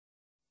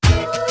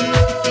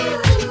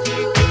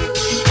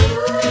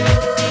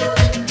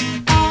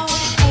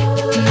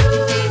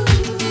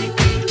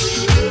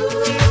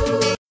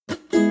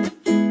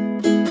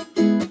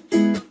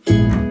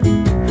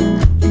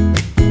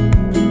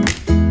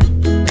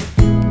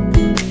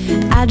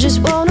I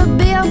just wanna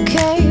be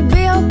okay,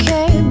 be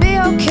okay, be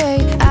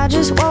okay. I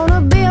just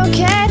wanna be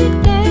okay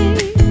today.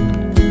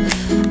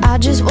 I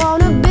just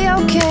wanna be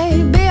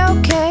okay, be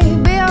okay,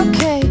 be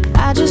okay.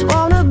 I just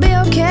wanna be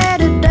okay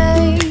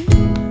today.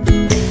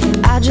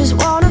 I just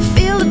wanna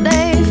feel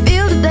today,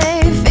 feel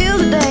today, feel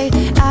today.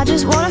 I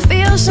just wanna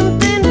feel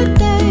something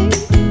today.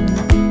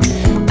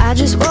 I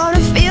just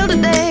wanna feel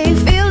today,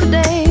 feel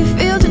today,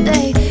 feel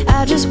today.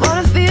 I just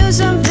wanna feel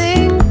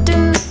something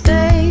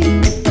today.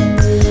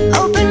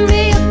 Open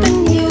me up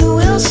and you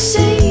will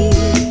see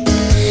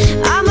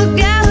I'm a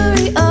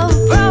gallery of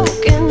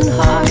broken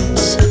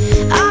hearts.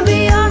 I'm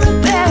beyond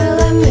repair,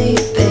 let me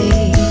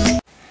be.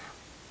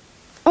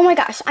 Oh my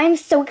gosh, I'm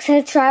so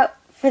excited to try out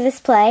for this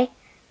play,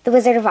 The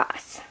Wizard of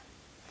Oz.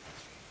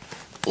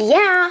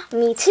 Yeah,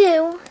 me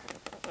too.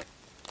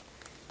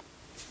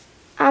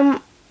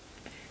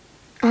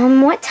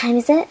 What time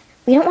is it?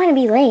 We don't want to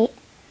be late.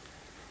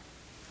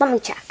 Let me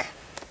check.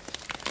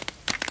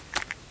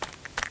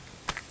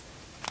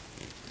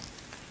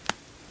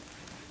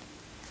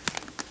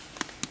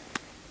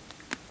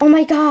 Oh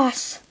my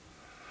gosh.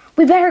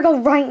 We better go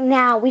right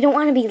now. We don't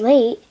want to be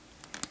late.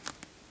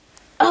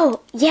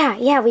 Oh,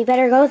 yeah, we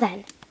better go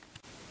then.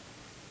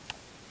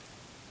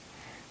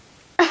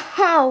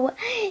 Oh,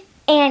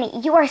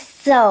 Annie, you are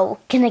so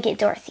gonna get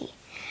Dorothy.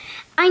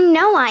 I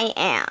know I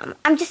am.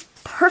 I'm just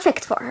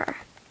perfect for her.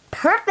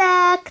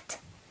 Perfect.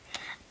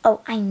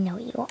 Oh, I know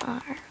you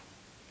are.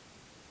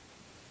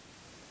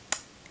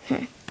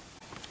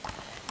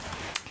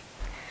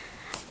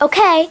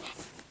 Okay,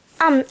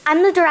 I'm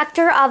the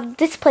director of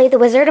this play, The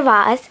Wizard of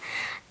Oz.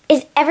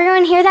 Is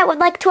everyone here that would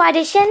like to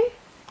audition?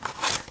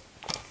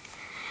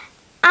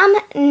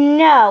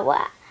 No.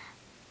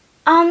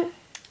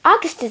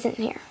 August isn't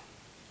here.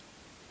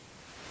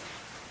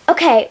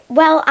 Okay,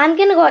 well, I'm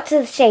gonna go out to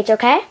the stage,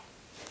 okay?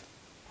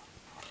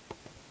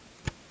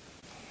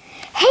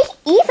 Hey,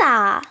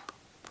 Eva!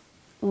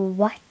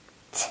 What,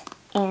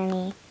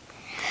 Annie?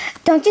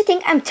 Don't you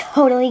think I'm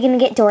totally gonna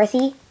get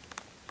Dorothy?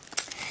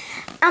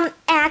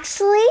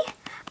 Actually,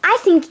 I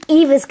think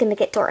Eva's gonna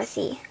get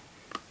Dorothy.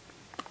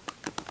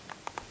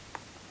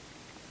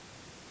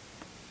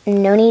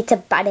 No need to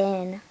butt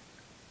in.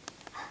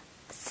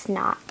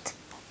 Snot.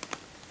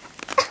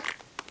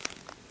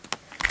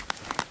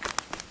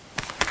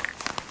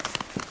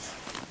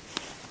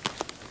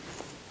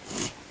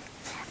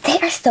 They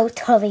are so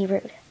totally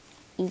rude.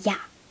 Yeah,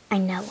 I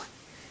know.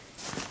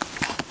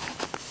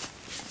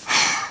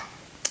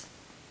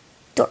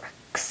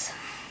 Dorks.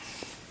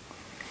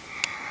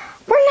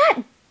 We're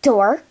not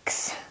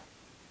dorks.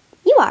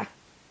 You are.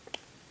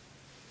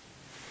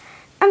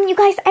 You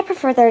guys, I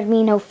prefer there to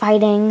be no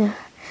fighting.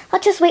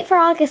 Let's just wait for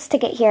August to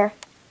get here.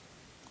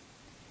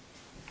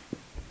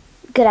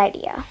 Good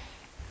idea.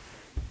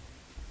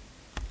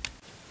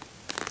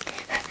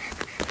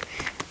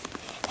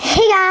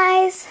 Hey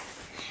guys.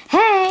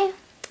 Hey.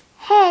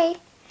 Hey.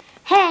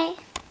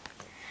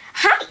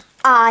 Hi,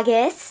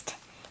 August.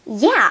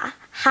 Yeah.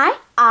 Hi,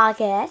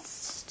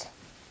 August.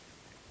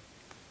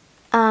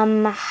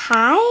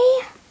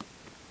 Hi?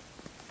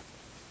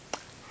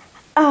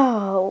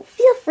 Oh,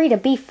 feel free to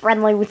be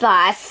friendly with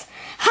us.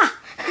 Ha!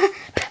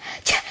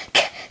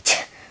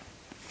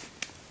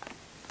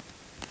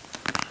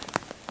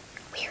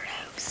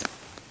 Weirdos.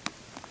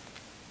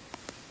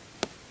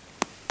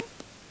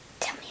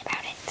 Tell me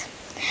about it.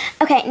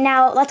 Okay,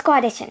 now let's go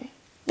audition.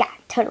 Yeah,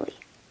 totally.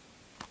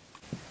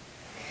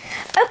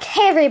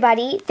 Okay,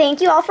 everybody, thank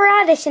you all for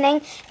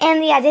auditioning,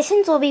 and the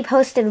auditions will be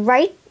posted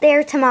right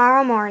there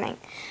tomorrow morning.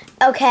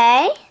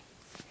 Okay?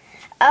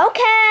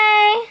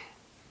 Okay.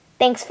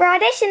 Thanks for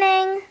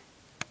auditioning.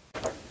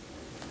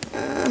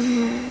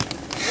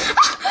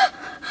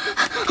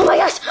 Oh my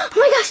gosh! Oh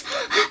my gosh!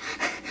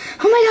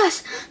 Oh my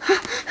gosh!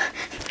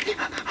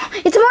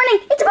 It's morning!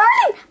 It's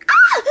morning!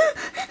 Ah!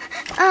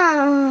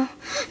 Oh,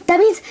 that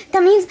means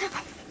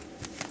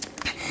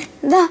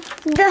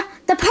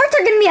the parts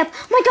are gonna be up.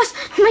 Oh my gosh!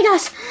 Oh my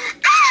gosh!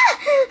 Ah!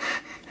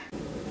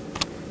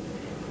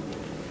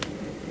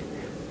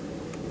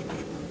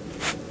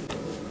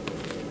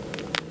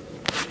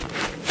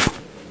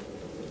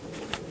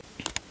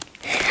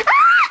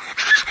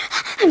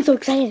 I'm so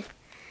excited.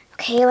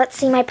 Okay, let's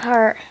see my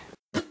part.